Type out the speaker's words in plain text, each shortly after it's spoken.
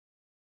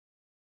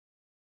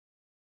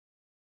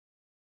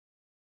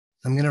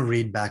I'm going to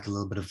read back a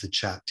little bit of the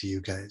chat to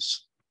you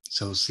guys.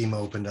 So Seema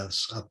opened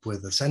us up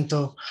with a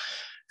Cento,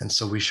 and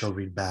so we shall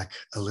read back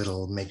a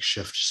little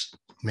makeshift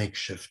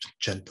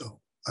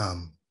Cento.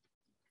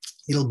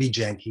 It'll be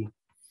Janky,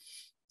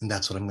 and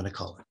that's what I'm going to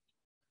call it.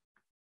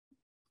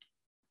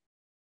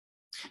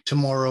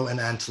 Tomorrow an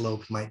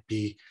antelope might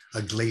be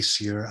a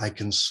glacier. I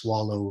can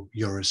swallow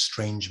your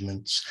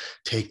estrangements,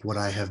 take what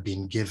I have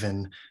been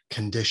given,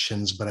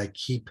 conditions, but I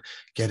keep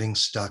getting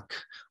stuck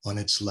on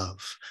its love.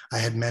 I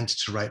had meant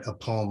to write a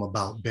poem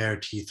about bare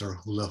teeth or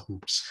hula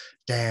hoops.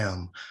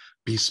 Damn,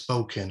 be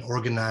spoken,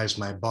 organize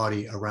my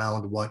body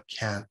around what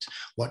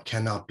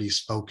cannot be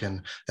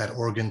spoken, that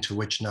organ to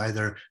which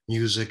neither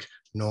music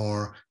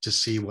nor to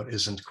see what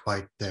isn't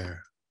quite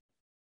there.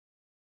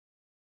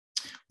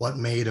 What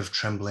made of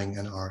trembling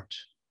an art?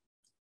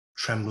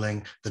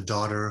 Trembling, the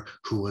daughter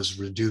who was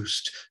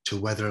reduced to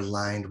weather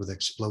lined with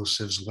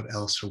explosives. What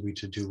else are we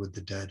to do with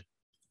the dead?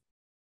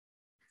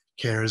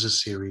 Care is a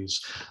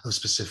series of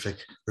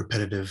specific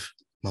repetitive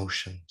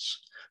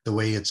motions. The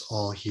way it's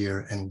all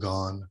here and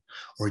gone,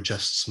 or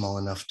just small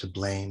enough to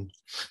blame,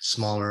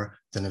 smaller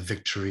than a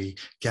victory,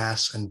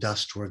 gas and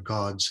dust where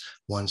gods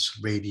once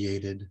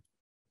radiated.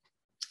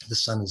 The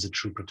sun is the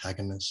true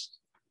protagonist.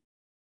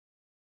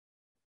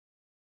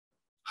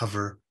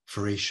 Hover,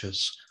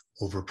 voracious,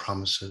 over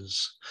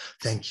promises.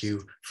 Thank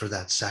you for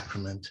that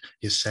sacrament.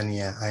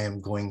 Yesenia, I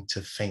am going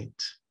to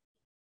faint.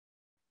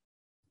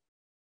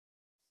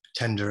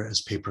 Tender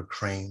as paper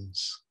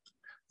cranes.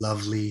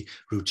 Lovely,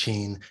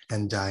 routine,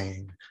 and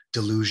dying.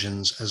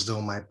 Delusions as though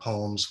my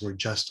poems were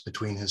just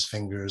between his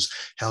fingers,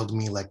 held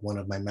me like one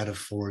of my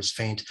metaphors,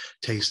 faint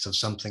taste of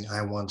something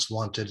I once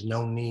wanted.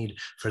 No need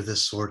for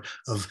this sort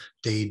of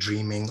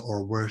daydreaming,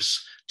 or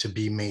worse, to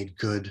be made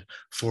good.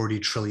 40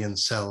 trillion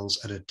cells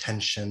at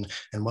attention,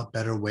 and what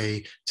better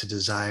way to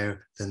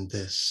desire than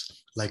this?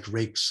 Like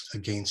rakes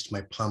against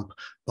my plump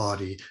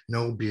body.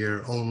 No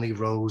beer, only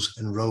rows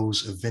and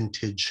rows of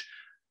vintage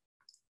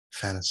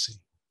fantasy.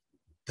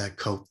 That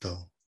coat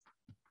though,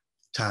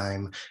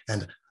 time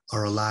and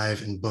are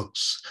alive in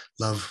books,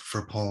 love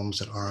for poems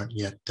that aren't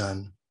yet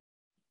done.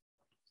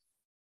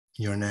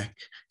 Your neck,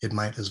 it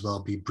might as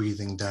well be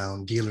breathing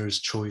down. Dealer's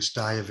choice,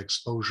 die of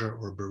exposure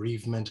or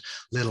bereavement,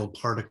 little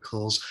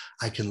particles.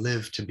 I can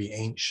live to be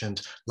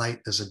ancient, light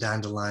as a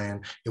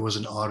dandelion. It was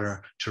an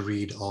honor to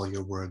read all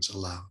your words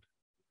aloud.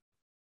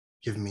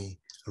 Give me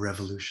a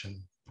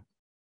revolution.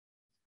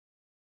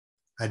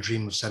 I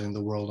dream of setting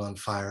the world on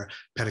fire,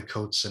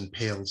 petticoats and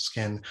pale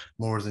skin,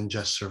 more than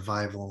just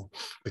survival,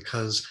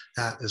 because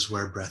that is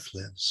where breath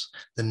lives,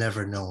 the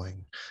never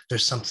knowing.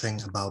 There's something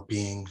about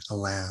being a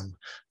lamb.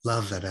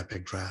 Love that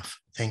epigraph.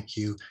 Thank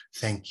you,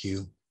 thank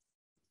you.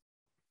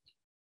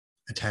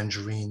 A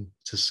tangerine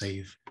to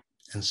save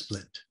and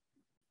split.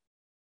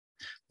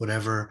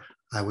 Whatever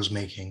I was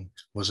making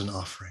was an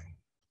offering.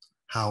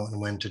 How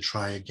and when to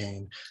try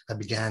again. I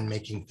began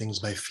making things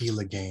by feel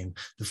again.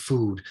 The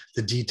food,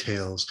 the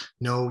details.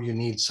 No, you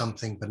need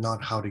something, but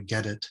not how to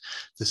get it.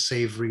 The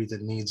savory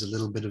that needs a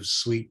little bit of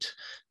sweet.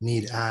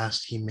 Need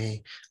asked, he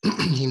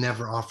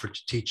never offered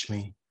to teach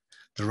me.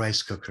 The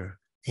rice cooker,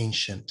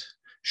 ancient,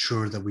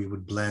 sure that we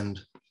would blend.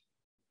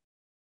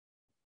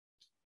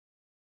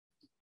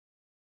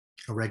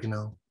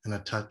 Oregano and a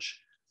touch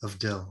of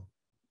dill.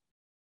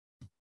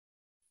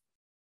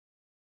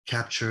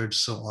 Captured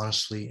so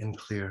honestly and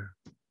clear,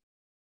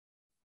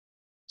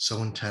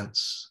 so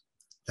intense,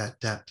 that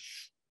depth,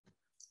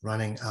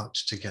 running out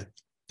to get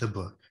the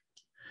book,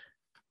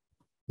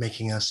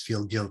 making us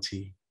feel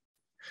guilty.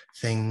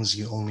 Things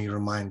you only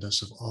remind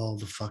us of all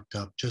the fucked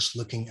up. Just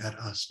looking at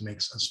us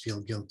makes us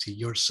feel guilty.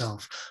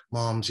 Yourself,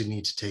 moms you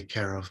need to take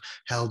care of,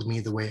 held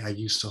me the way I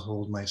used to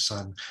hold my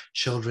son.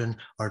 Children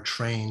are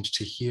trained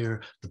to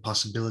hear the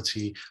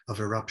possibility of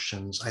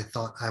eruptions. I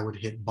thought I would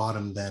hit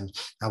bottom then.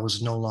 I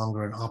was no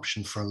longer an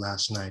option for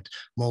last night.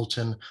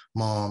 Molten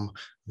mom,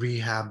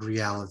 rehab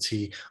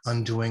reality,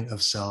 undoing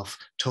of self,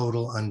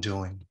 total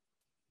undoing.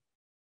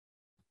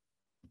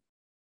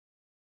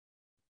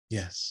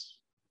 Yes.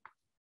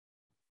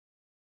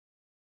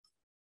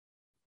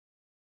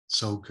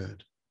 So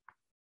good,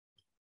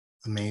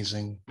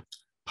 amazing,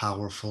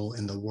 powerful.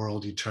 In the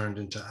world you turned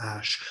into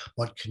ash.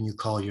 What can you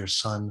call your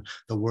son?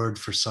 The word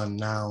for son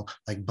now,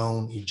 like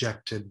bone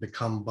ejected,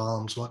 become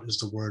bombs. What is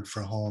the word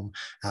for home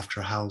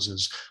after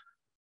houses?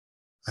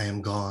 I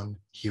am gone,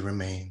 he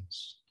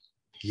remains.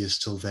 He is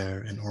still there,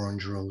 an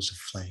orange rose of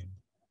flame.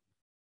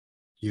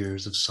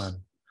 Years of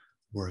sun,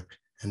 work,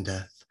 and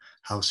death.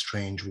 How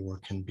strange war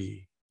can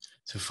be,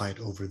 to fight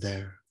over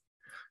there.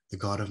 The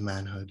god of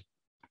manhood,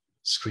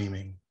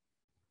 screaming,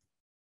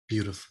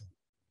 beautiful.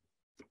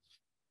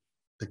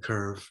 The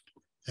curved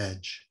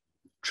edge,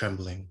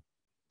 trembling.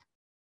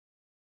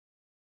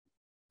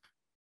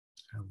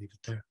 I'll leave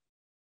it there.